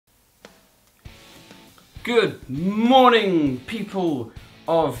Good morning, people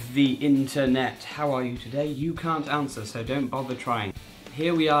of the internet. How are you today? You can't answer, so don't bother trying.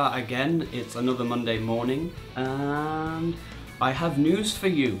 Here we are again. It's another Monday morning, and I have news for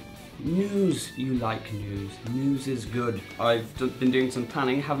you. News, you like news. News is good. I've been doing some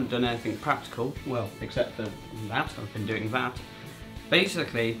planning, haven't done anything practical. Well, except for that, I've been doing that.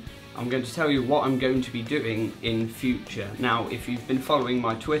 Basically, I'm going to tell you what I'm going to be doing in future. Now, if you've been following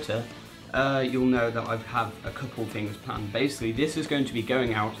my Twitter, you'll know that I have a couple things planned. Basically, this is going to be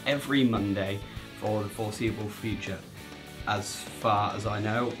going out every Monday for the foreseeable future, as far as I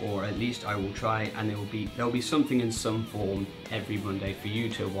know, or at least I will try, and there'll be something in some form every Monday for you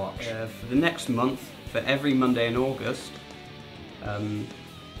to watch. For the next month, for every Monday in August,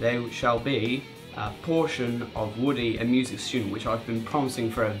 there shall be a portion of Woody, a music student, which I've been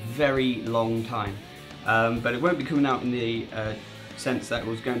promising for a very long time, but it won't be coming out in the sense that it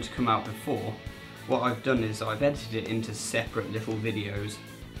was going to come out before. What I've done is I've edited it into separate little videos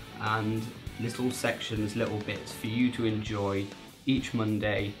and little sections, little bits for you to enjoy each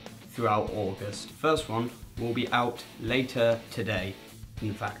Monday throughout August. First one will be out later today,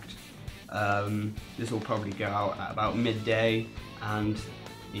 in fact. This will probably go out at about midday, and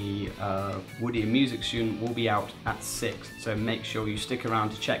the Woody and Music Student will be out at 6, so make sure you stick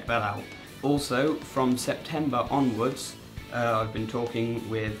around to check that out. Also, from September onwards, I've been talking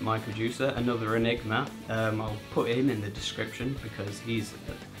with my producer, Another Enigma. I'll put him in the description because he's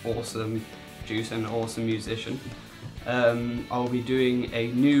an awesome producer and an awesome musician. I'll be doing a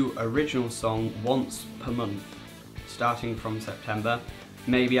new original song once per month, starting from September.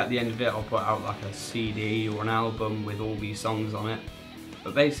 Maybe at the end of it I'll put out like a CD or an album with all these songs on it.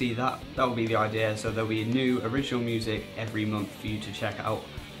 But basically that will be the idea, so there'll be new original music every month for you to check out.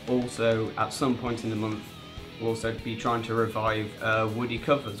 Also, at some point in the month, we'll also be trying to revive Woody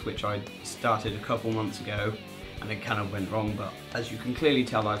covers, which I started a couple months ago and it kind of went wrong, but as you can clearly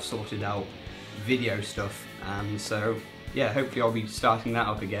tell, I've sorted out video stuff, and so yeah, hopefully I'll be starting that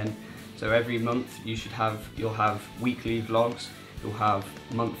up again. So every month you'll have weekly vlogs, you'll have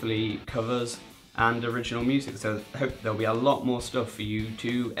monthly covers and original music, so I hope there'll be a lot more stuff for you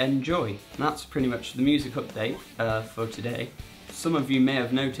to enjoy. And that's pretty much the music update for today. Some of you may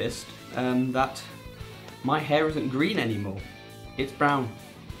have noticed that my hair isn't green anymore, it's brown.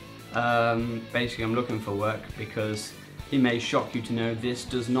 Basically I'm looking for work because it may shock you to know this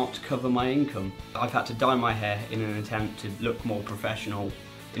does not cover my income. I've had to dye my hair in an attempt to look more professional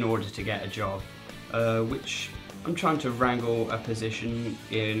in order to get a job, which I'm trying to wrangle a position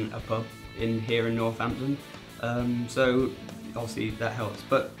in a pub here in Northampton, so obviously that helps.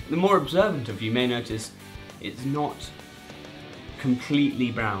 But the more observant of you may notice it's not completely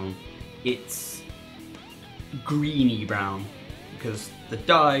brown, it's greeny brown, because the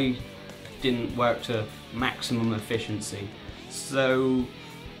dye didn't work to maximum efficiency. So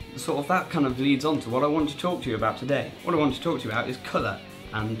sort of that kind of leads on to what I want to talk to you about today. What I want to talk to you about is colour,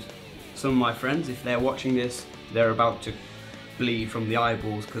 and some of my friends, if they're watching this, they're about to bleed from the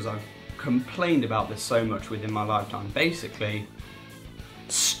eyeballs because I've complained about this so much within my lifetime. Basically,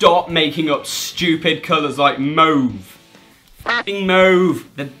 stop making up stupid colours like mauve. F***ing mauve!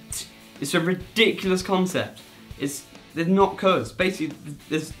 It's a ridiculous concept. They're not colours. Basically,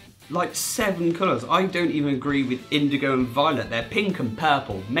 there's like 7 colours. I don't even agree with indigo and violet. They're pink and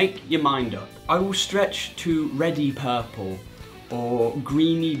purple. Make your mind up. I will stretch to reddy purple or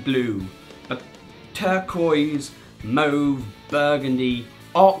greeny blue, but turquoise, mauve, burgundy,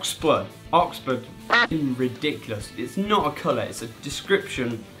 oxblood. Oxblood, f***ing ridiculous. It's not a colour, it's a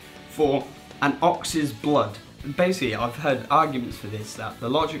description for an ox's blood. Basically, I've heard arguments for this, that the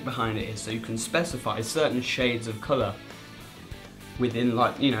logic behind it is so you can specify certain shades of colour within,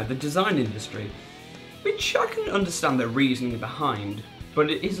 like, you know, the design industry, which I can understand the reasoning behind,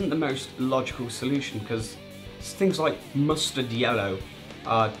 but it isn't the most logical solution, because things like mustard yellow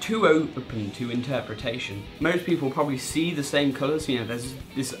are too open to interpretation. Most people probably see the same colours. You know, there's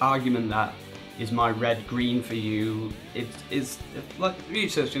this argument that is my red green for you. It's like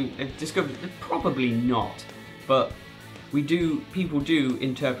researching, discovered probably not. But people do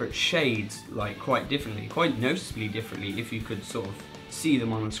interpret shades like quite differently, quite noticeably differently if you could sort of see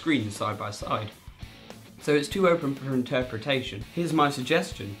them on a screen side by side. So it's too open for interpretation. Here's my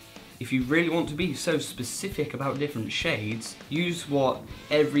suggestion. If you really want to be so specific about different shades, use what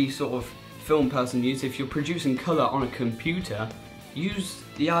every sort of film person uses. If you're producing colour on a computer, use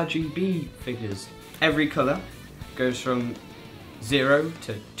the RGB figures. Every colour goes from 0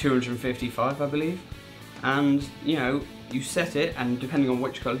 to 255, I believe. And, you know, you set it, and depending on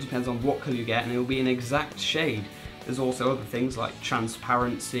which colour, depends on what colour you get, and it will be an exact shade. There's also other things like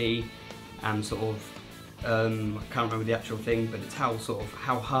transparency and sort of I can't remember the actual thing, but it's how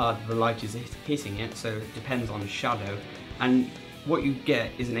hard the light is hitting it, so it depends on shadow. And what you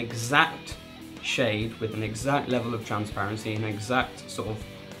get is an exact shade with an exact level of transparency, an exact sort of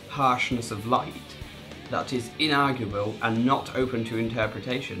harshness of light that is inarguable and not open to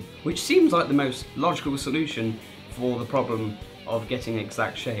interpretation, which seems like the most logical solution for the problem of getting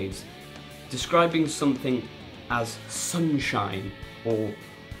exact shades. Describing something as sunshine or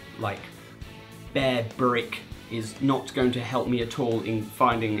like bare brick is not going to help me at all in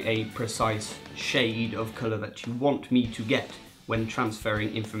finding a precise shade of colour that you want me to get when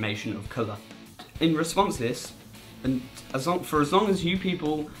transferring information of colour. In response to this, and for as long as you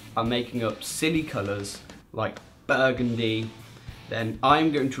people are making up silly colours like burgundy, then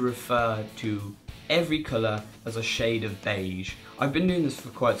I'm going to refer to every colour as a shade of beige. I've been doing this for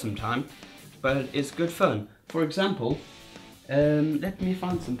quite some time, but it's good fun. For example, let me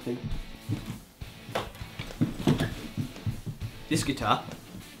find something. This guitar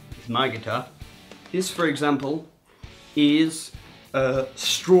is my guitar. This, for example, is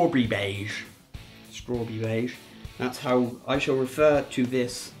strawberry beige. Strawberry beige. That's how I shall refer to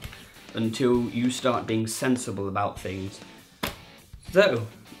this until you start being sensible about things. So,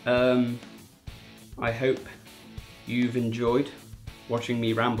 I hope you've enjoyed watching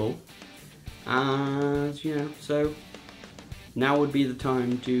me ramble. And, you know, so now would be the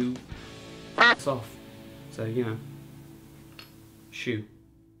time to f*** off. So, you know, shoo.